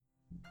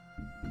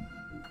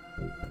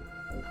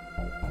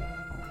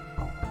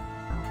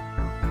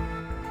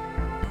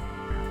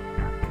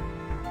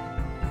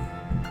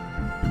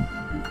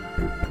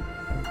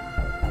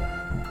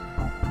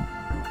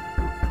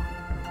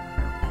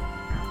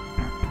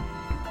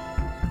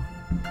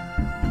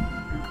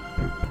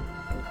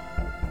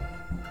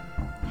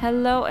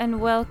Hello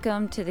and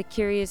welcome to the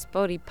Curious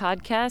Bodhi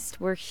podcast.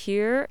 We're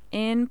here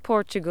in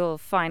Portugal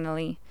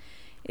finally.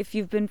 If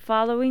you've been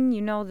following,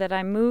 you know that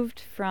I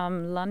moved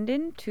from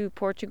London to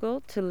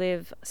Portugal to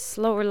live a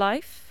slower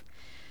life,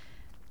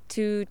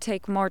 to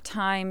take more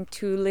time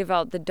to live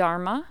out the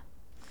Dharma.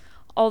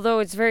 Although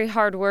it's very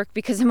hard work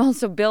because I'm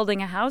also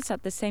building a house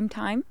at the same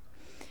time.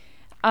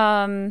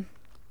 And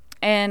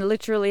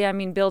literally, I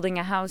mean building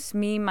a house.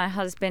 Me, my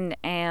husband,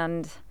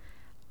 and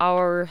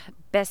our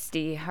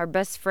bestie, our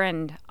best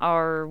friend,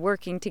 are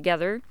working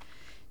together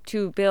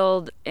to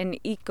build an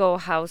eco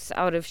house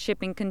out of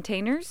shipping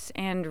containers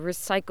and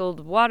recycled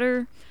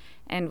water,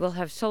 and we'll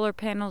have solar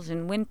panels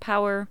and wind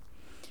power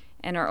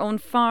and our own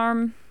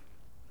farm.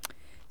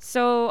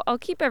 So I'll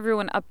keep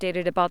everyone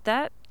updated about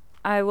that.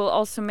 I will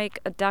also make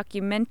a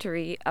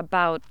documentary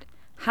about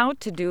how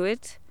to do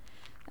it,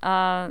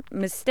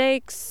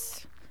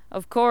 mistakes,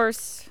 of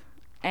course,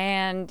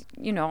 and,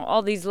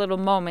 all these little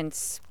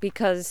moments,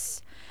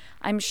 because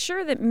I'm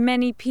sure that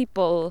many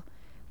people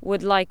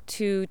would like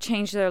to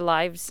change their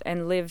lives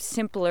and live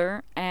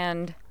simpler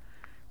and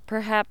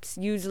perhaps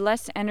use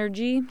less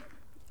energy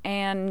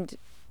and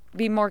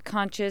be more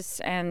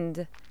conscious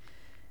and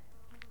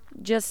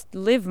just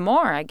live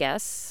more, I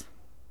guess.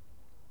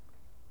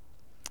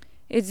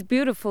 It's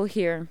beautiful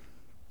here.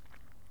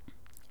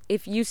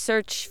 If you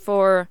search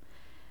for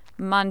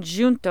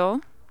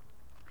Montejuntó,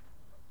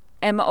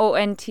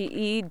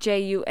 Montejunto,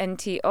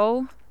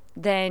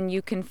 then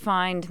you can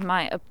find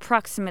my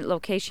approximate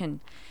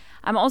location.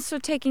 I'm also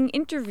taking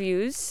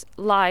interviews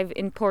live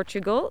in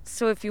Portugal,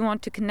 so if you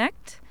want to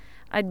connect,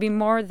 I'd be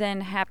more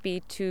than happy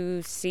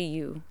to see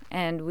you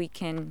and we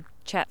can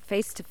chat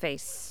face to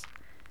face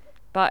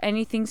about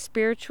anything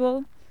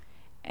spiritual,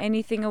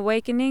 anything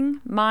awakening,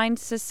 mind,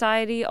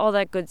 society, all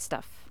that good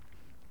stuff.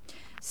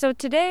 So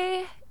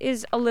today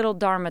is a little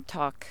Dharma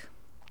talk.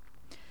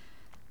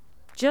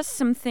 Just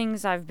some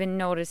things I've been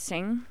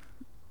noticing,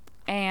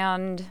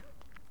 and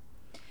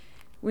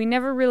we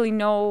never really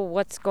know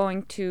what's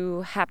going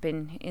to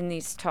happen in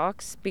these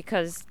talks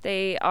because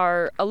they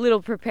are a little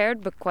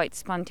prepared but quite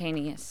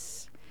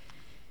spontaneous.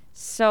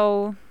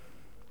 So,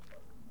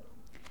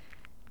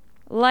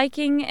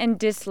 liking and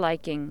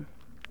disliking,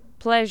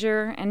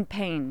 pleasure and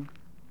pain,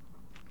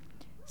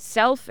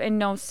 self and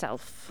no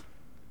self.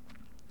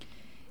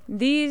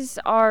 These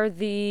are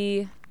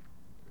the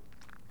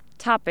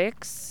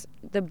topics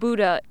the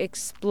Buddha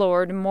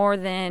explored more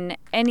than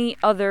any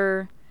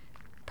other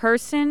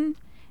person,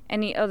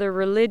 any other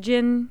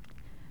religion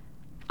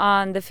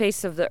on the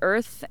face of the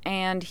earth,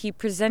 and he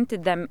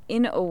presented them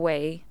in a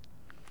way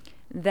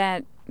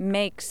that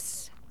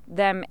makes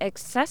them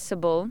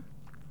accessible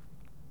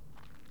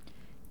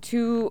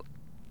to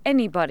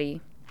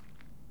anybody.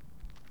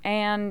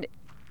 And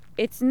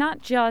it's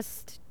not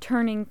just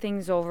turning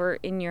things over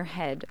in your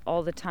head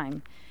all the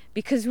time,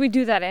 because we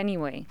do that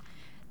anyway.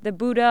 The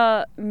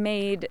Buddha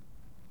made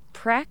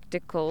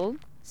practical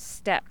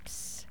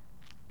steps,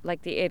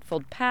 like the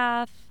Eightfold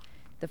Path,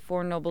 the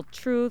Four Noble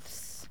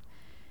Truths,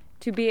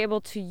 to be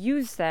able to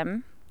use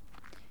them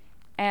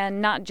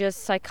and not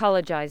just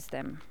psychologize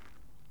them.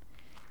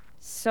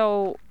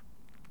 So,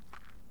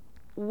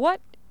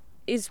 what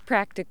is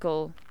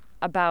practical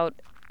about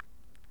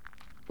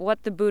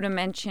what the Buddha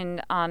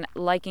mentioned on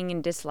liking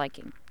and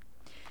disliking?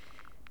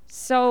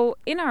 So,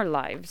 in our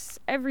lives,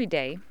 every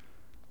day,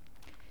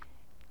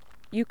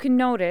 you can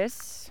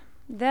notice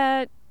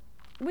that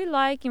we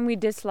like and we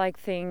dislike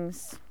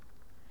things.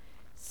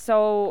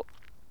 So,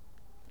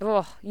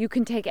 you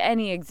can take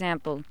any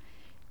example.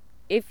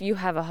 If you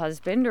have a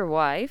husband or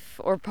wife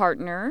or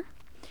partner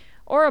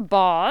or a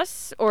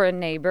boss or a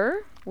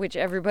neighbor, which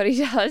everybody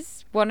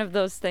does, one of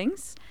those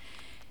things,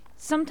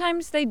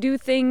 sometimes they do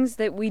things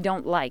that we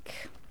don't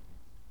like.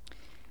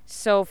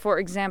 So, for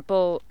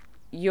example,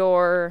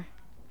 your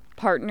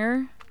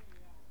partner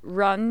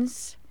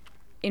runs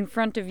in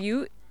front of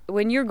you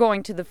when you're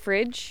going to the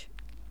fridge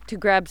to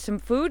grab some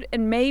food,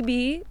 and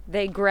maybe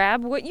they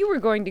grab what you were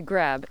going to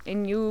grab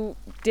and you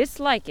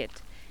dislike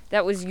it.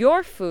 That was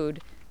your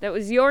food. That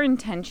was your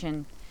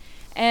intention.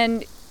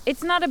 And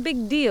it's not a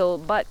big deal,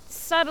 but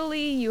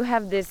subtly you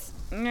have this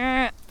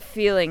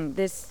feeling,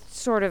 this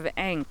sort of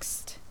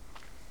angst.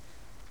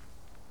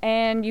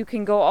 And you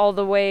can go all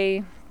the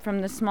way from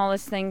the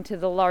smallest thing to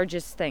the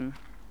largest thing.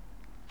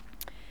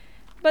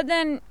 But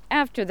then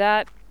after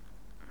that,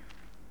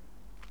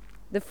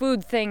 the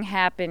food thing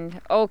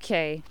happened.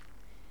 Okay.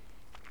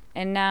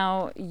 And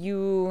now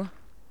you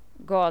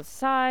go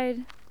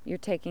outside, you're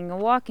taking a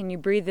walk, and you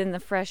breathe in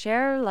the fresh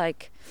air,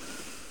 like,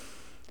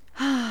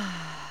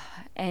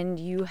 and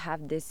you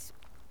have this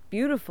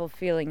beautiful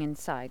feeling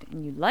inside,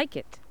 and you like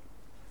it.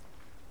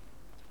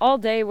 All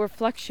day we're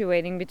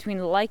fluctuating between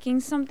liking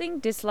something,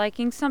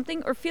 disliking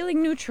something, or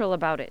feeling neutral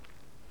about it.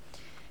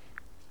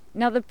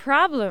 Now the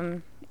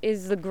problem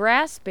is the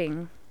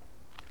grasping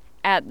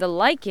at the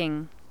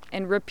liking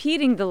and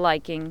repeating the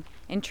liking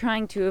and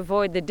trying to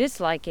avoid the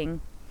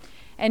disliking.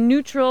 And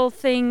neutral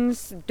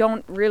things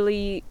don't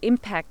really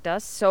impact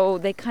us, so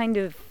they kind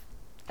of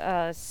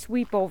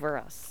sweep over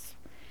us.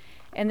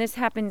 And this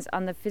happens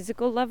on the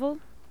physical level,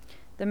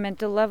 the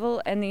mental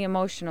level, and the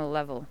emotional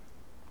level.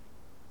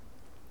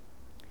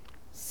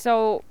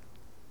 So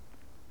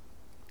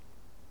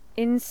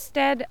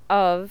instead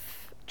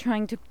of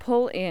trying to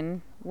pull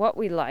in what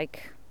we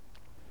like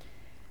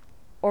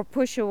or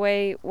push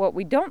away what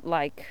we don't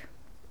like,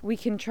 we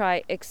can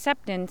try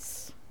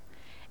acceptance.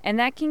 And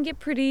that can get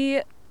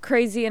pretty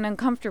crazy and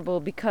uncomfortable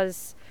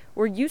because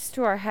we're used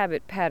to our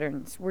habit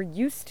patterns. We're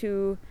used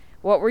to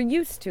what we're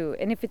used to.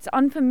 And if it's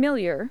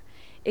unfamiliar,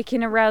 it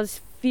can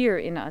arouse fear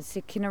in us.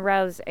 It can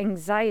arouse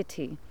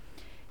anxiety.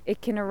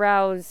 It can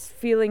arouse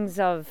feelings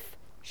of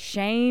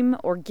shame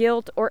or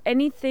guilt or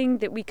anything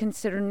that we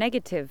consider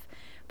negative.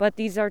 But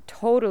these are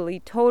totally,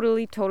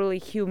 totally, totally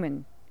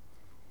human.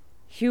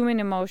 Human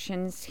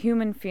emotions,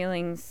 human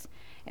feelings,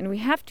 and we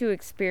have to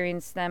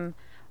experience them.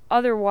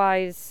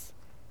 Otherwise,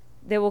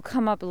 they will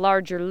come up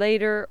larger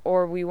later,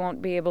 or we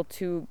won't be able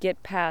to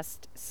get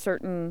past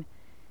certain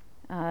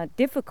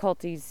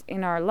difficulties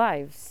in our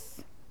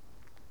lives.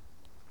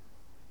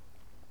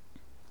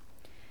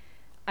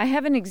 I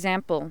have an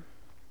example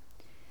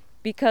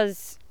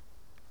because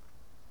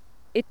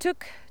it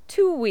took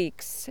 2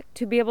 weeks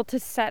to be able to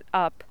set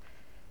up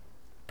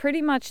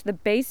pretty much the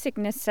basic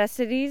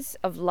necessities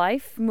of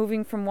life,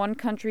 moving from one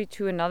country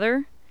to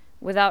another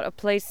without a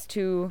place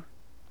to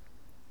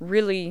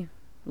really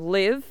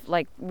live.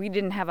 Like, we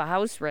didn't have a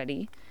house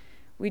ready.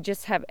 We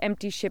just have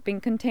empty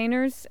shipping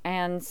containers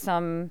and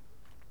some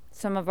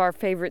of our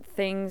favorite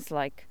things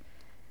like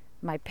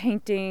my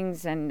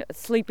paintings and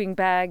sleeping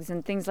bags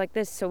and things like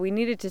this. So we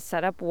needed to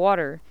set up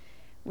water.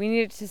 We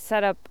needed to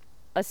set up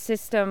a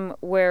system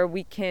where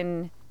we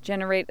can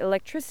generate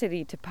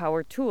electricity to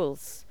power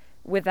tools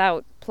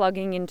without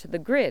plugging into the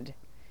grid.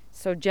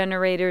 So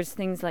generators,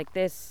 things like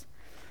this.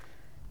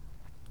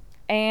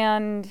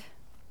 And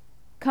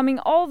coming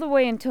all the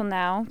way until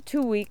now,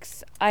 2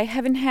 weeks, I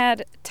haven't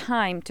had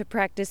time to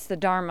practice the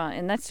Dharma,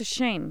 and that's a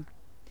shame.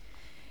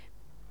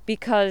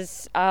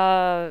 Because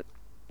I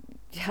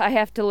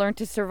have to learn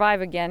to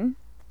survive again,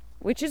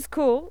 which is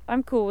cool.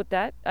 I'm cool with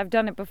that. I've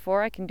done it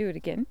before. I can do it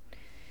again.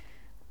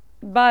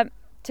 But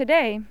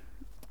today,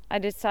 I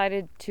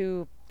decided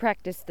to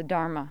practice the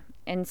Dharma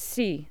and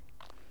see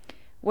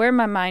where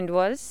my mind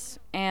was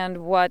and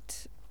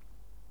what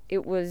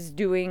it was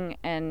doing,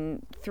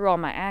 and through all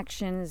my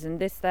actions and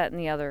this, that, and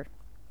the other.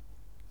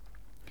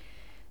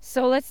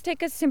 So let's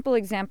take a simple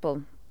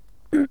example.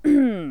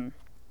 I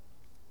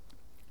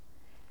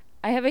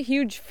have a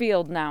huge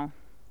field now.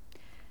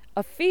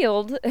 A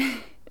field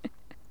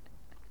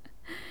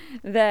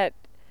that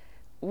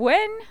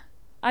when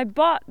I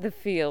bought the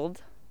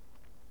field,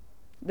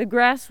 the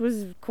grass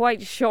was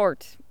quite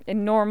short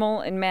and normal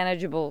and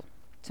manageable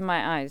to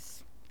my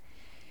eyes.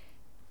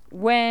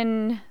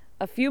 When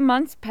a few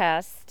months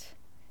passed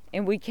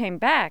and we came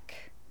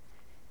back,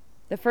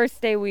 the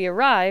first day we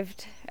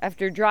arrived,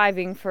 after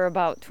driving for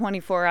about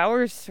 24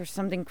 hours or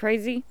something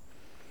crazy,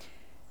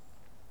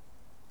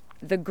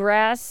 the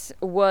grass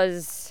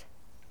was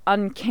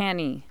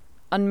uncanny,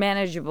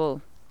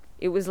 unmanageable.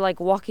 It was like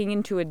walking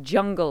into a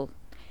jungle.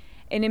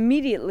 And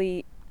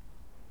immediately,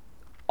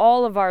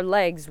 all of our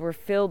legs were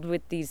filled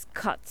with these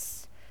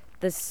cuts.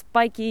 The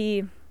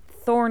spiky,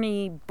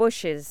 thorny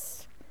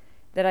bushes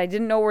that I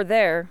didn't know were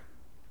there,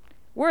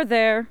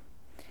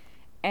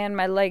 and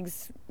my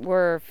legs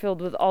were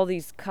filled with all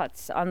these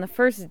cuts. On the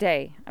first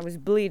day, I was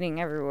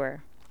bleeding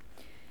everywhere.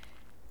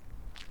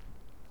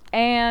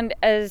 And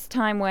as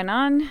time went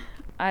on,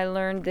 I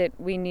learned that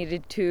we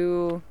needed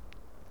to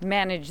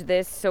manage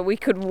this so we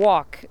could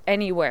walk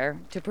anywhere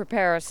to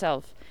prepare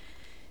ourselves.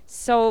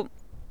 So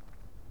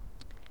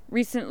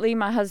recently,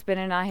 my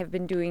husband and I have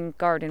been doing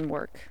garden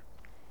work.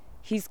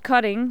 He's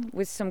cutting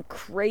with some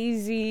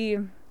crazy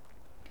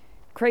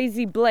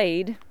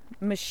blade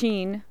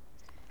machine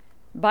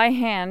by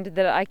hand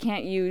that I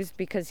can't use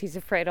because he's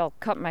afraid I'll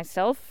cut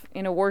myself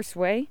in a worse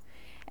way.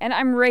 And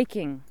I'm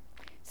raking.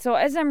 So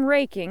as I'm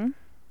raking,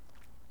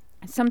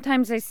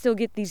 sometimes I still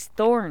get these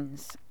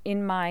thorns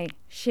in my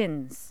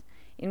shins,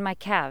 in my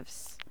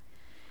calves.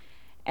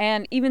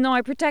 And even though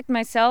I protect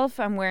myself,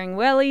 I'm wearing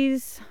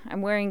wellies,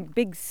 I'm wearing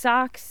big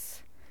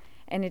socks,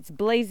 and it's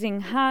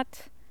blazing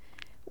hot.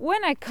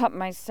 When I cut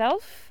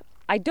myself,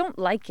 I don't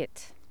like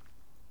it.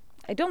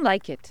 I don't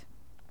like it.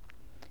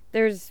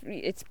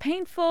 It's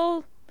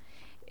painful.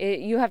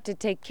 You have to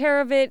take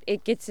care of it.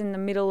 It gets in the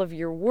middle of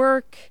your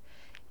work.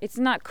 It's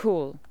not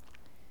cool.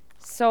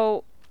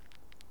 So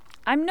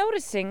I'm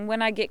noticing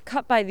when I get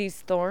cut by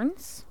these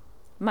thorns,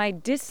 my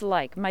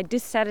dislike, my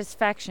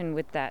dissatisfaction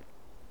with that.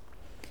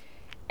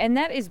 And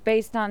that is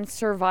based on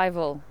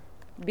survival,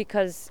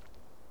 because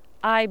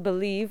I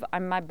believe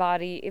I'm my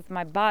body. If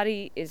my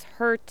body is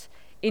hurt,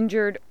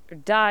 injured, or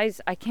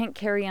dies, I can't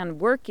carry on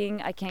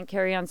working, I can't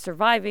carry on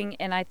surviving,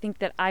 and I think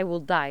that I will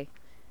die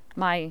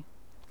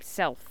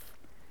myself,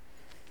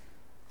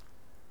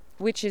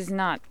 which is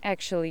not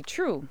actually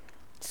true.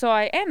 So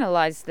I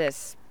analyzed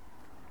this,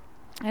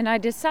 and I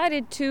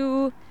decided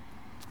to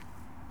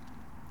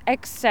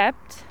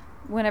accept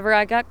whenever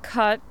I got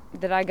cut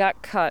that I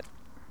got cut.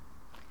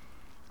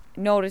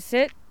 notice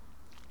it,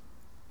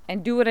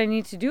 and do what I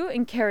need to do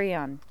and carry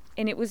on.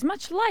 And it was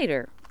much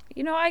lighter.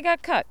 I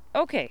got cut.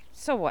 Okay,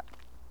 so what?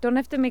 Don't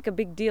have to make a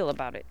big deal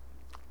about it.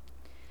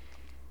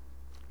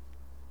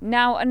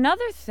 Now,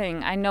 another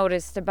thing I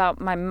noticed about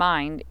my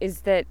mind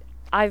is that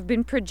I've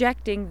been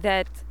projecting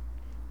that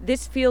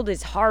this field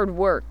is hard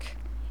work.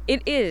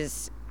 It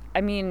is.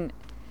 I mean,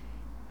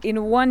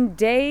 in one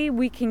day,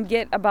 we can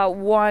get about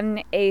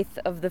 1/8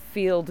 of the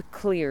field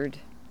cleared.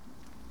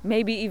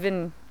 Maybe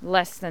even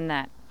less than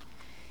that.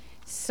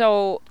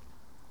 So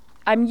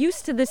I'm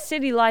used to the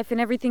city life and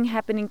everything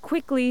happening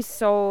quickly,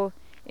 so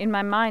in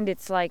my mind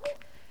it's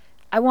like,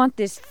 I want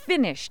this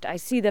finished. I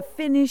see the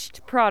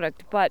finished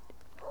product, but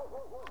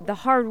the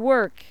hard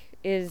work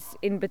is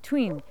in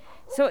between.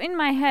 So in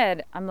my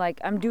head, I'm like,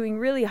 I'm doing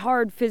really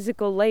hard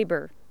physical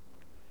labor.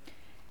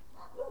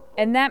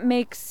 And that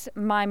makes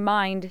my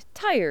mind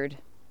tired.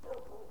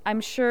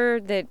 I'm sure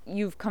that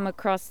you've come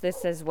across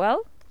this as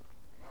well.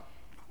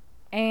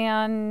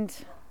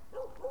 And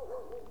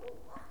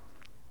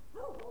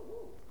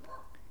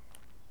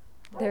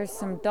there's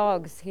some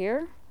dogs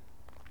here.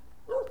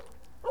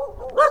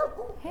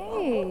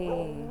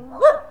 Hey.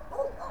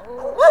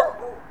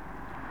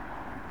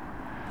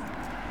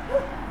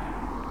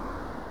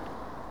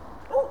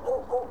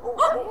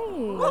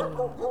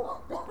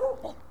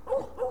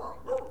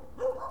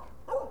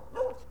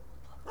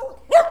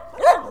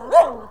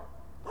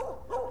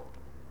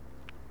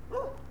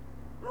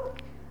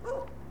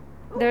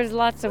 There's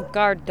lots of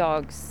guard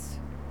dogs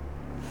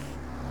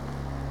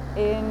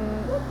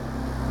in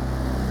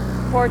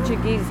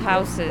Portuguese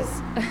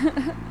houses.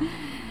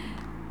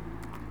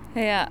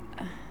 Yeah.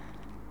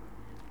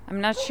 I'm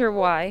not sure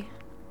why,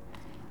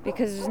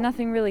 because there's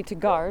nothing really to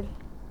guard.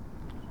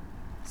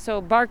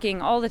 So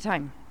barking all the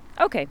time.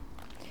 Okay.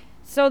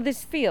 So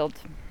this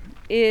field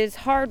is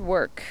hard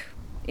work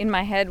in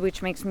my head,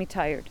 which makes me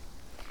tired.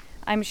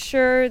 I'm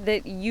sure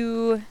that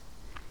you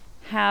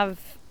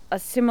have a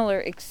similar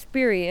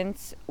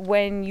experience.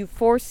 When you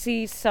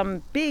foresee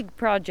some big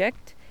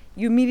project,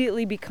 you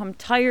immediately become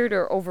tired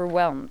or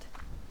overwhelmed.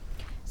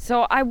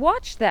 So I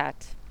watched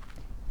that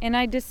and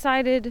I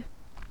decided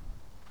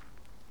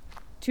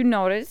to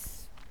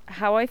notice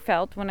how I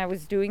felt when I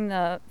was doing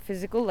the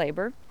physical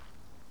labor.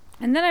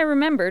 And then I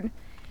remembered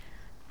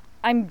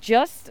I'm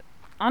just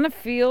on a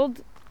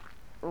field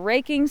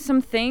raking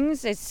some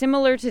things. It's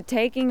similar to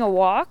taking a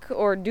walk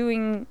or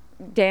doing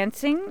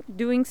dancing,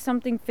 doing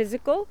something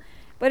physical,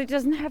 but it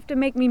doesn't have to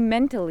make me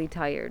mentally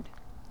tired.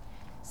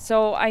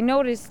 So I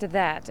noticed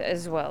that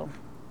as well.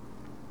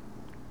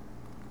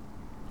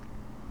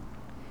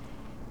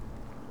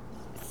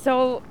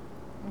 So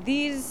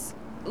these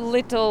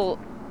little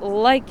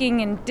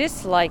liking and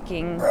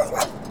disliking,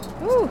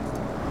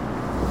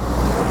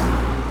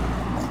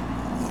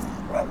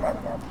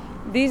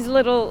 these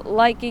little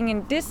liking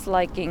and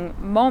disliking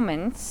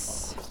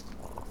moments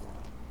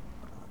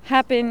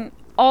happen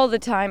all the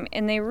time,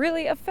 and they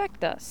really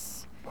affect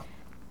us.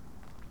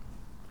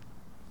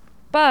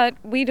 But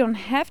we don't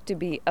have to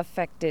be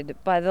affected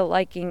by the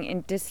liking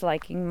and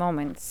disliking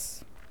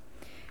moments.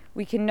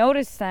 We can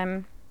notice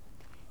them,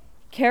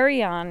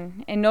 carry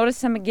on, and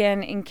notice them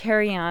again and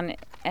carry on.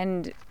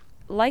 And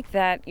like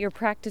that, you're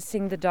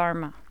practicing the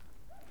Dharma.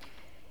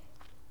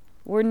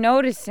 We're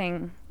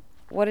noticing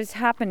what is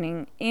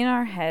happening in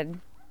our head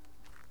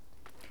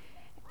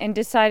and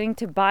deciding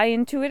to buy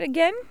into it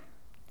again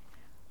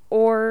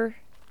or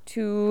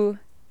to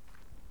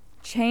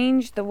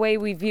change the way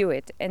we view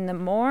it. And the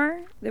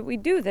more that we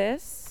do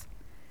this,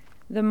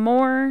 the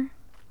more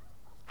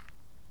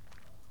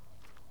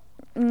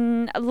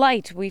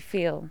light we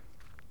feel.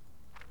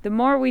 The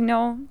more we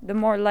know, the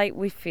more light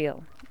we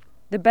feel,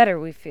 the better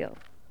we feel.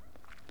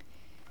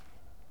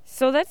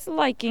 So that's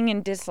liking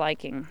and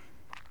disliking.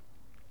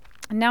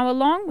 Now,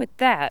 along with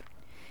that,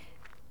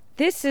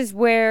 this is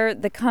where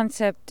the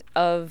concept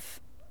of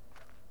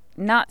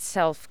not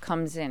self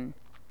comes in.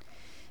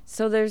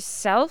 So there's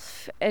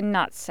self and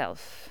not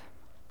self.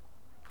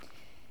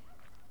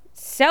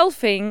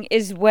 Selfing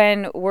is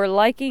when we're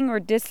liking or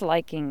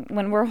disliking,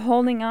 when we're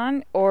holding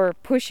on or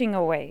pushing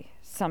away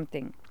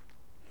something.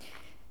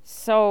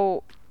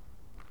 So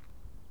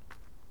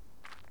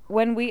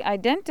when we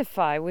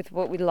identify with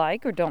what we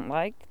like or don't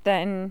like,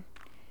 then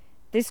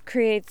this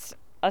creates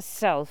a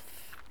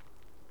self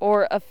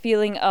or a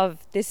feeling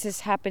of this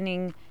is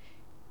happening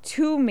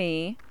to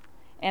me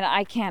and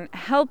I can't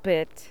help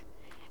it.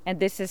 And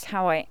this is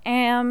how I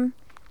am,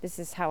 this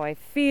is how I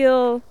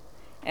feel,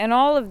 and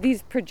all of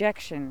these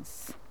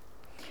projections.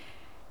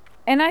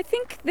 And I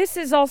think this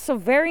is also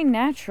very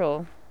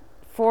natural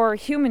for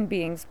human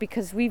beings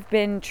because we've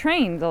been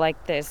trained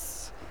like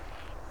this.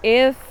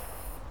 If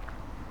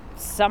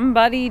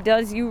somebody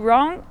does you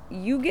wrong,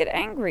 you get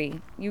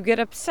angry, you get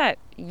upset,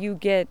 you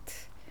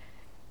get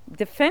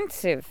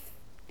defensive,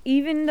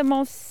 even the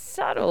most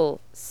subtle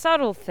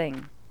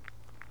thing.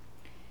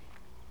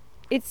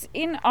 It's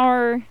in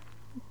our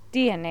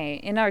DNA,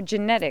 in our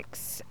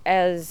genetics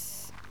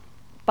as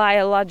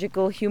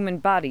biological human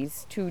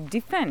bodies to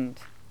defend.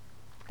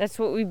 That's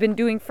what we've been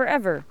doing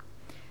forever.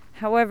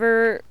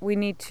 However, we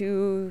need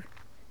to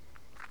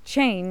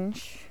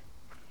change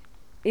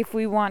if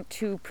we want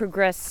to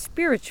progress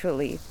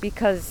spiritually,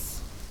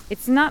 because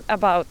it's not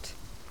about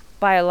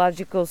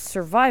biological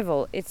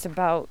survival. It's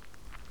about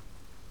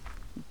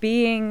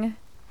being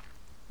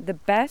the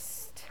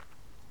best,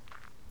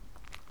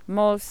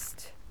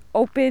 most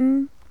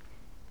open,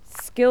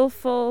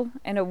 skillful,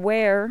 and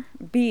aware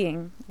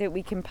being that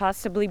we can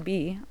possibly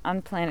be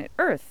on planet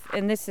Earth.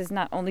 And this is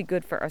not only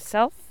good for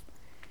ourselves,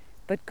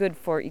 but good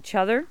for each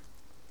other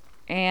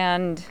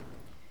and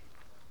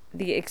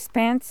the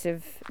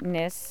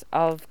expansiveness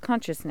of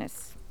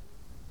consciousness.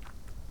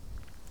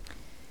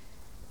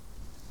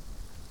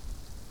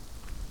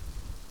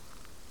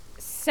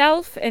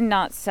 Self and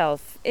not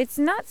self. It's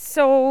not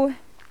so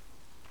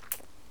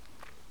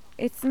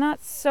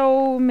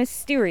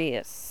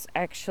mysterious,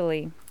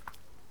 actually.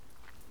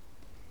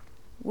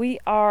 We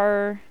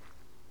are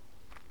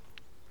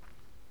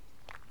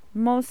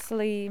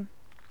mostly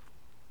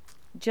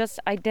just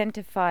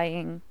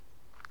identifying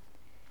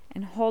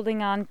and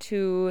holding on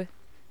to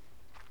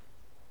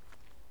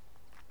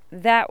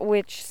that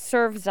which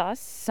serves us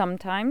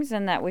sometimes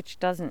and that which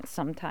doesn't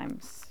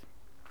sometimes.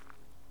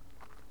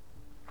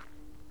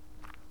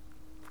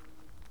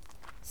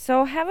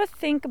 So have a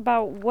think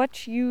about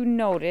what you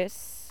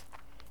notice,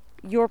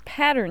 your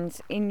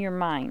patterns in your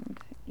mind,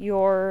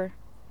 your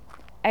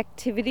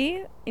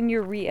activity and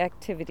your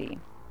reactivity.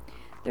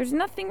 There's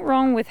nothing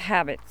wrong with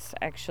habits,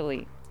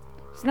 actually.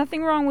 There's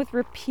nothing wrong with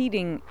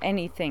repeating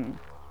anything,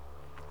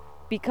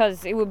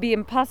 because it would be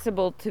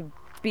impossible to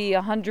be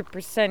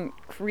 100%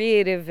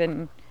 creative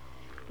and,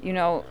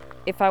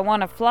 if I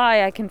want to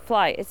fly, I can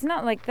fly. It's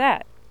not like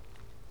that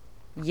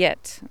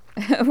yet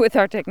with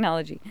our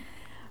technology.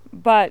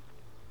 But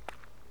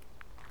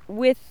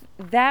with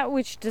that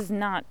which does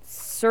not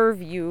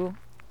serve you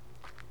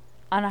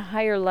on a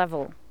higher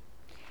level,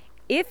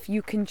 if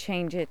you can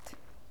change it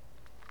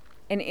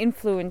and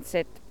influence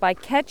it by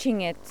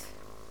catching it,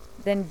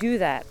 then do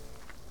that.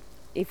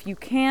 If you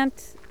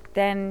can't,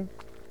 then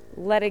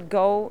let it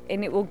go,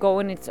 and it will go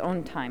in its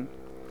own time.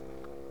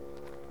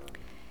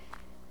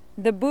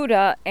 The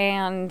Buddha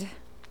and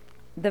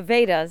the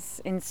Vedas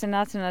in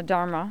Sanatana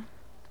Dharma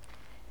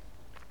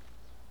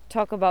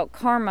talk about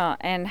karma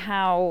and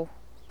how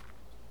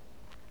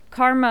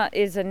karma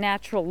is a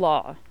natural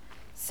law.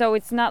 So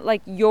it's not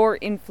like you're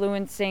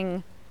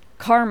influencing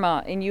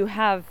karma and you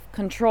have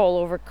control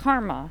over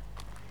karma.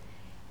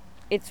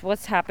 It's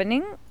what's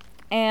happening,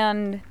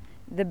 and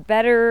the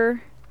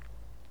better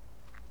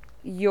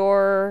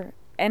your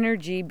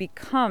energy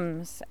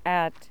becomes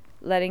at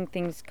letting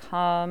things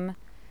come,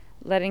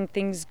 letting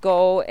things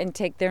go and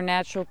take their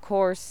natural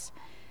course,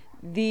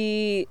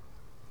 the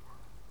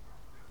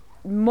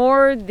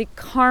more the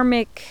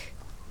karmic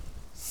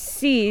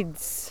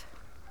seeds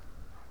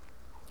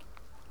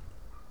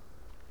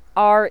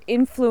are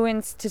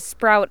influenced to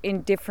sprout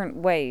in different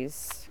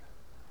ways.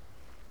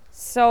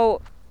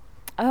 So,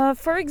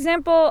 for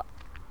example,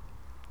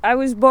 I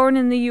was born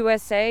in the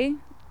USA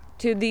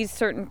to these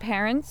certain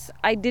parents.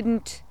 I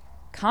didn't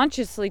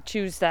consciously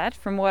choose that,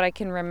 from what I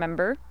can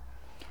remember.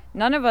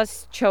 None of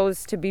us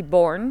chose to be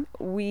born.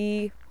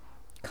 We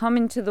come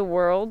into the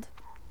world,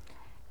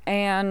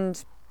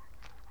 and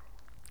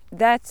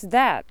that's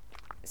that.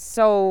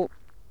 So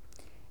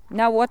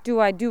now what do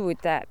I do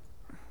with that?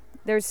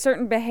 There's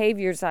certain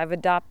behaviors I've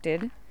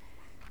adopted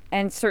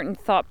and certain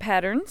thought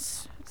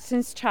patterns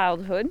since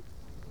childhood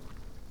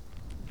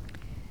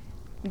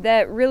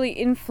that really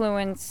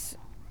influence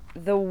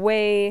the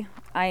way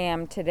I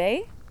am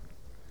today.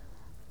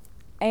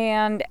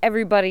 And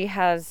everybody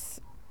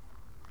has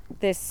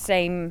this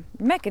same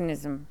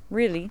mechanism,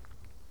 really.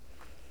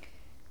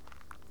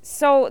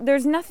 So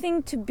there's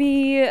nothing to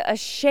be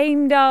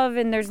ashamed of,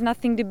 and there's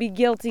nothing to be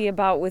guilty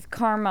about with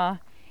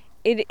karma.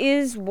 It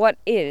is what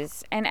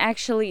is, and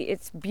actually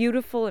it's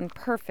beautiful and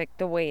perfect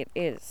the way it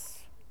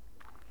is.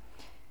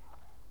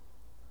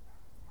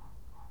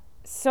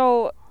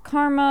 So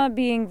karma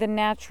being the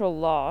natural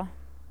law,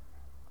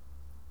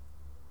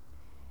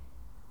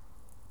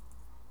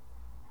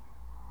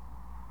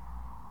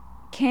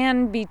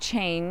 can be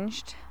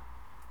changed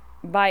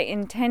by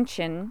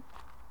intention,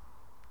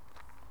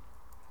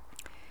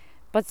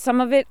 but some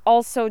of it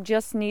also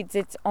just needs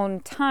its own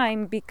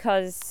time,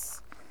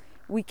 because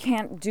we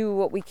can't do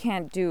what we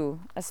can't do,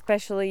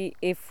 especially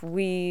if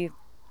we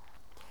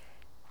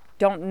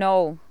don't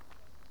know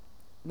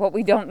what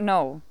we don't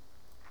know.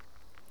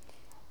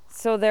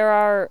 So there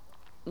are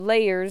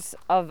layers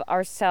of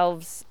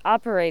ourselves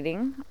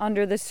operating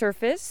under the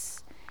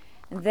surface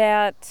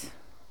that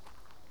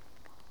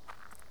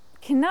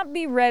cannot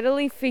be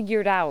readily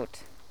figured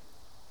out.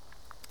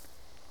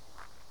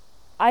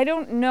 I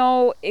don't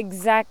know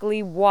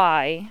exactly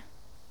why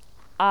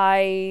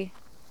I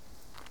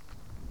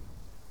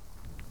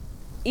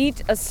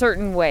eat a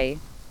certain way.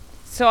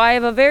 So I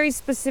have a very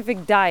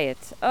specific diet.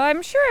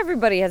 I'm sure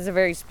everybody has a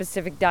very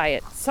specific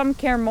diet. Some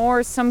care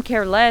more, some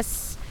care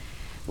less.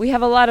 We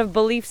have a lot of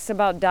beliefs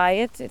about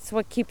diet. It's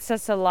what keeps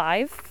us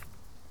alive.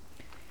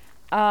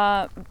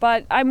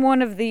 But I'm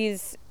one of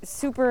these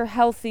super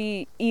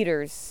healthy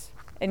eaters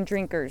and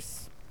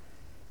drinkers.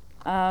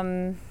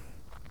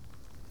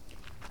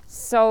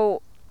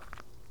 So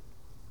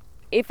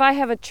if I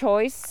have a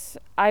choice,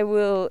 I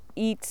will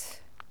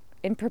eat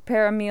and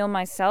prepare a meal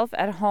myself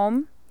at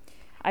home.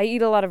 I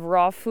eat a lot of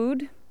raw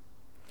food.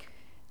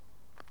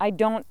 I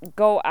don't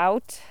go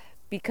out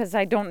because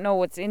I don't know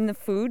what's in the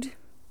food,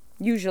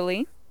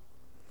 usually.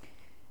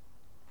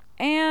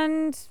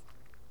 And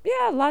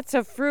yeah, lots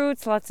of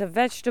fruits, lots of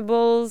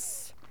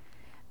vegetables.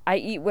 I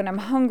eat when I'm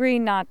hungry,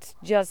 not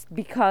just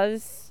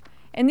because.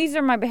 And these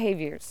are my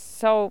behaviors.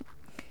 So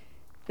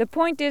the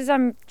point is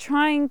I'm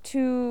trying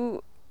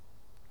to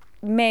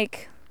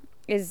make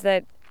is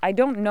that I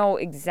don't know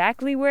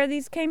exactly where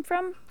these came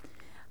from.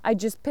 I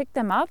just picked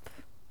them up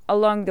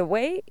along the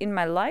way in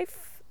my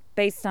life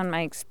based on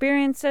my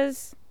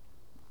experiences.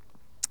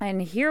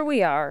 And here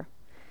we are.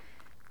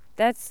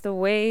 That's the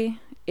way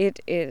it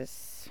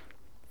is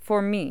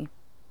for me.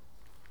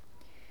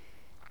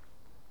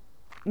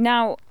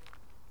 Now,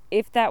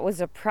 if that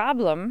was a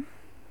problem,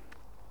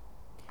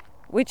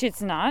 which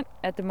it's not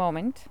at the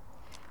moment,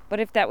 but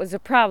if that was a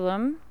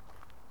problem,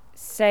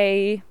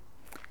 say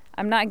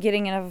I'm not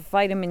getting enough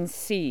vitamin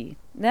C,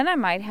 then I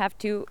might have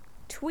to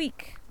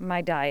tweak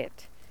my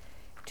diet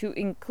to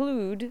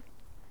include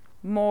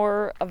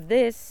more of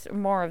this,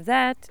 more of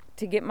that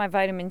to get my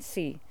vitamin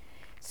C.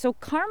 So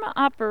karma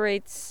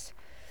operates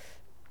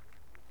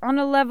on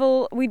a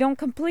level we don't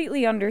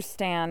completely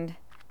understand,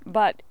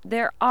 but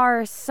there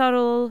are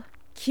subtle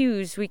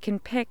cues we can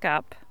pick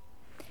up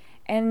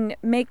and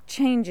make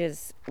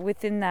changes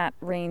within that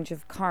range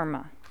of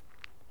karma.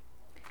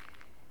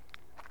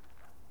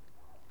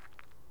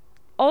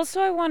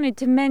 Also, I wanted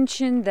to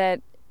mention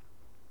that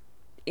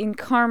in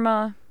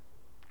karma,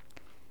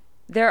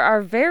 there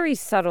are very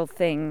subtle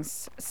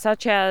things,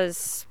 such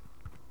as,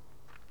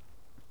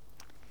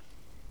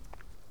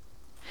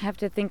 I have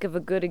to think of a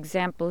good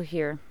example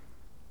here.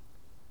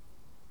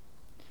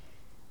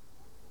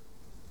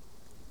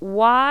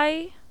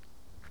 Why,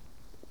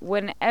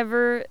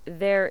 whenever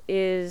there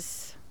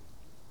is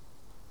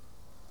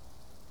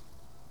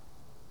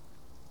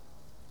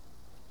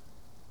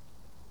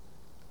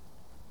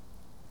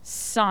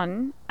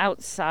sun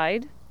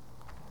outside,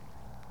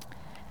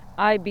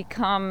 I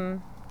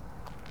become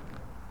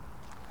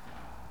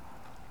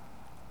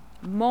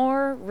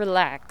more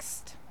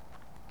relaxed?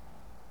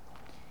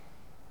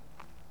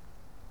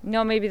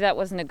 No, maybe that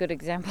wasn't a good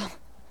example.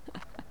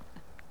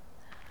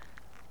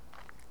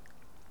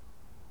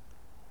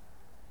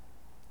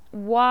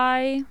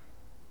 Why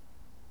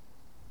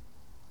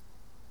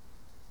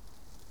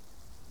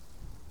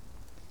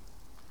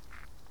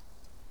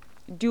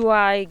do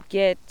I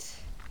get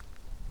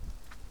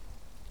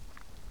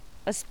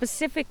a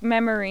specific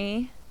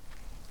memory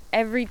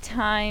every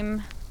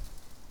time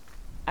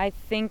I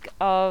think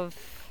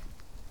of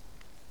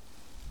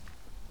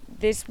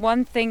this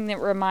one thing that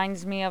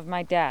reminds me of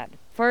my dad?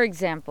 For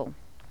example,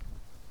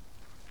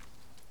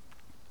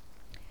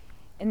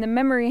 and the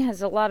memory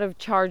has a lot of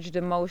charged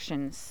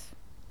emotions.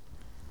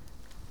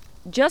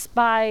 Just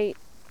by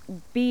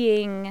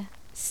being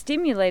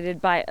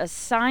stimulated by a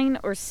sign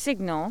or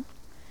signal,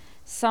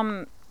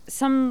 some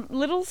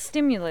little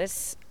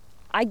stimulus,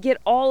 I get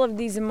all of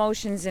these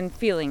emotions and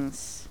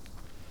feelings.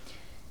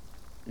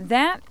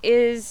 That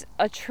is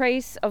a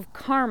trace of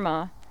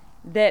karma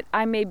that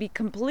I may be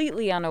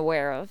completely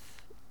unaware of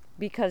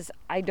because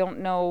I don't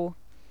know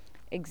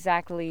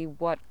exactly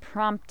what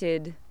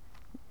prompted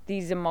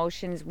these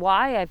emotions,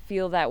 why I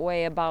feel that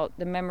way about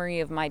the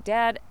memory of my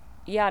dad,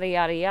 yada,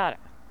 yada, yada.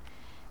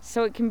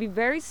 So it can be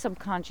very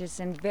subconscious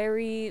and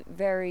very,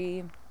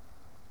 very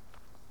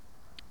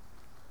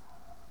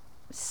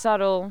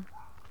subtle,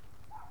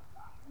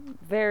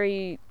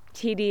 very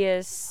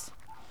tedious.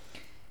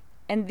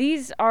 And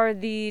these are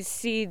the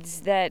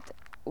seeds that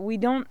we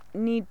don't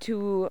need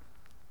to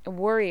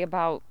worry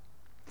about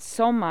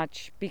so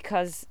much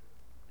because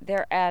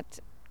they're at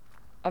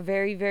a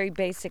very, very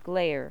basic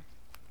layer.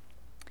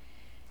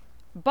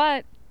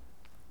 But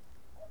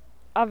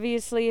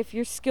obviously, if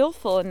you're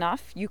skillful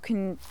enough, you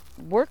can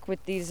work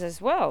with these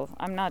as well.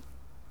 I'm not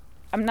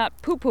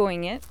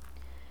poo-pooing it.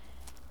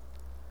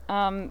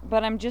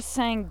 But I'm just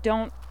saying,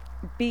 don't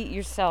beat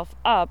yourself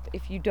up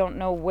if you don't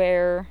know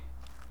where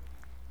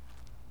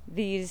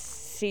these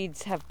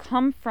seeds have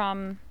come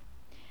from,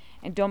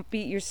 and don't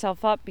beat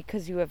yourself up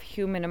because you have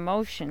human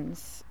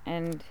emotions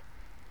and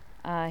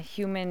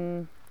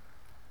human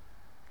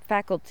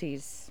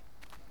faculties,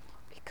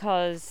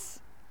 because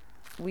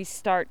we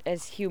start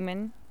as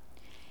human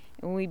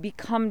and we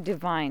become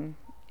divine.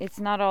 It's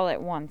not all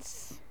at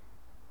once.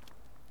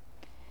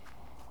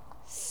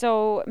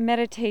 So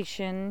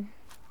meditation,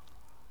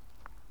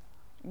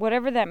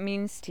 whatever that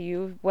means to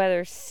you,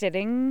 whether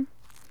sitting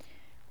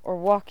or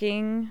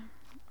walking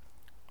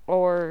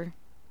or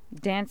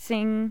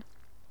dancing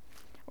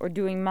or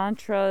doing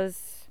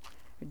mantras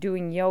or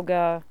doing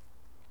yoga,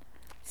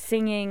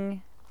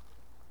 singing,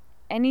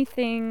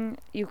 anything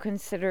you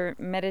consider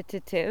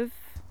meditative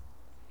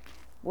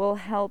will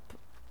help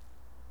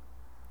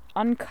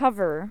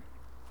uncover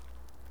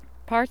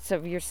parts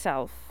of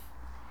yourself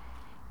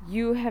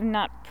you have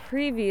not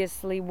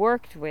previously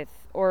worked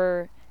with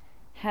or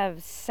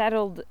have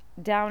settled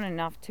down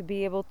enough to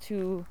be able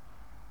to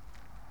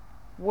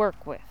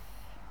work with.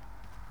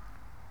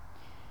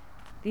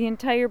 The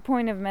entire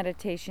point of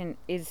meditation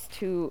is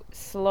to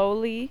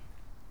slowly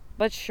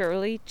but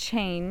surely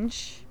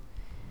change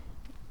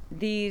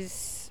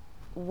these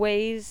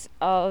ways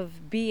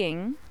of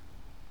being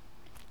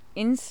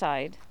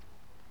inside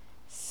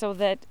so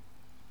that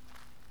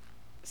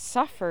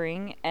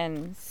suffering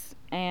ends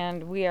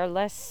and we are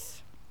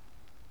less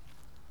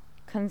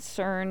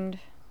concerned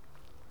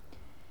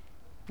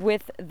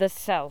with the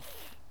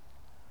self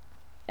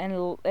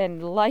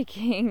and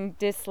liking,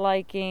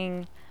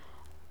 disliking,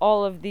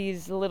 all of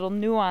these little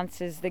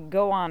nuances that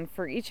go on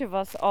for each of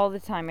us all the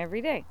time,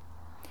 every day.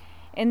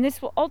 And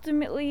this will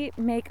ultimately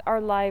make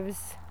our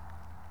lives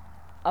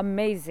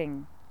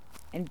amazing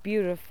and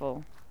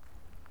beautiful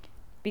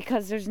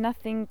because there's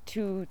nothing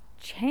to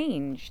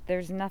change.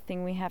 There's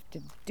nothing we have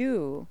to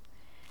do.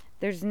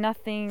 There's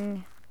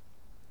nothing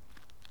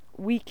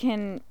we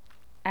can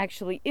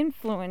actually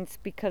influence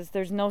because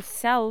there's no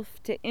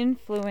self to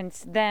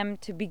influence them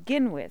to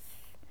begin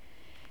with.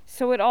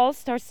 So it all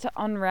starts to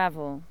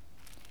unravel.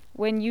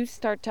 When you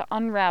start to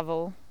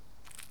unravel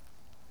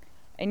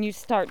and you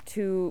start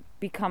to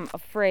become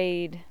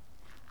afraid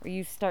or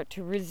you start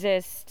to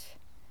resist,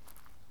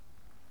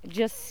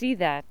 just see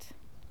that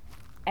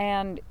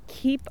and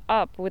keep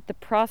up with the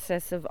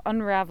process of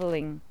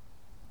unraveling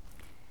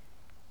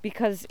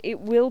because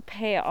it will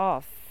pay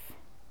off.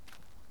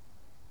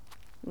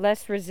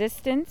 Less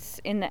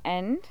resistance in the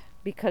end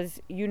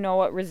because you know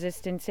what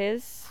resistance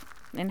is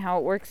and how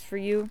it works for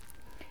you.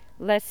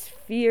 Less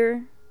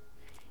fear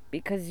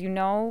because you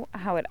know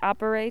how it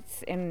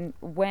operates and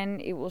when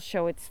it will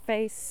show its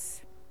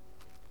face.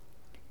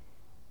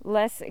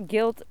 Less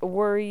guilt,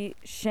 worry,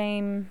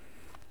 shame,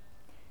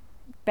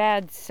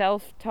 bad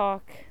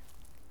self-talk,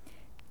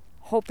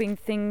 hoping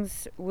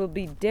things will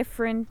be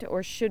different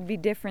or should be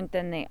different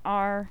than they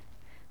are.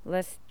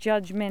 Less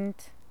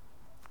judgment.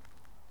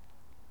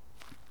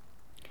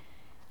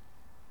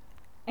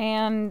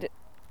 And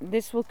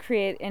this will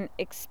create an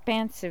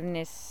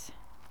expansiveness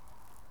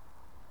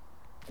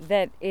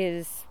that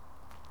is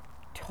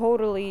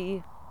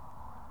totally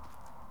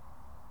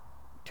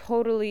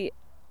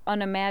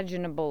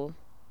unimaginable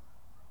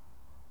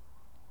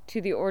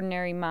to the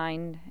ordinary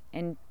mind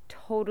and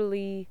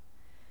totally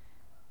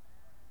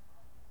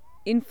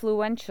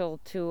influential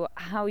to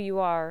how you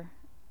are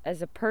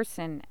as a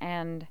person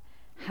and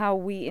how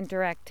we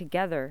interact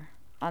together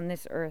on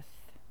this earth.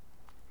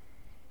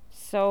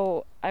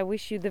 So I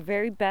wish you the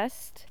very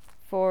best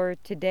for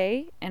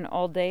today and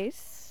all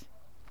days.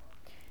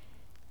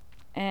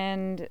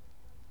 And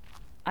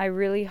I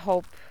really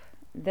hope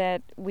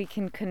that we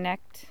can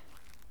connect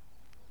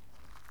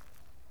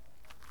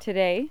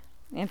today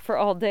and for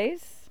all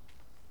days.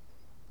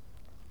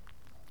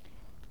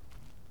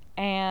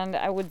 And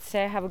I would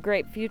say I have a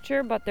great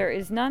future, but there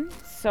is none.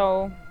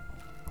 So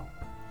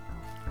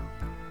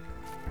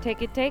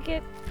take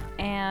it,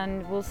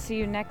 and we'll see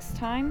you next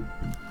time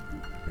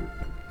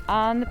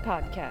on the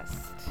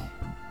podcast.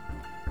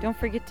 Don't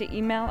forget to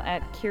email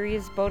at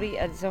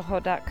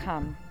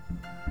curiousbodhi@zoho.com.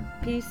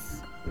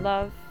 Peace,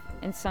 love,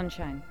 and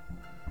sunshine.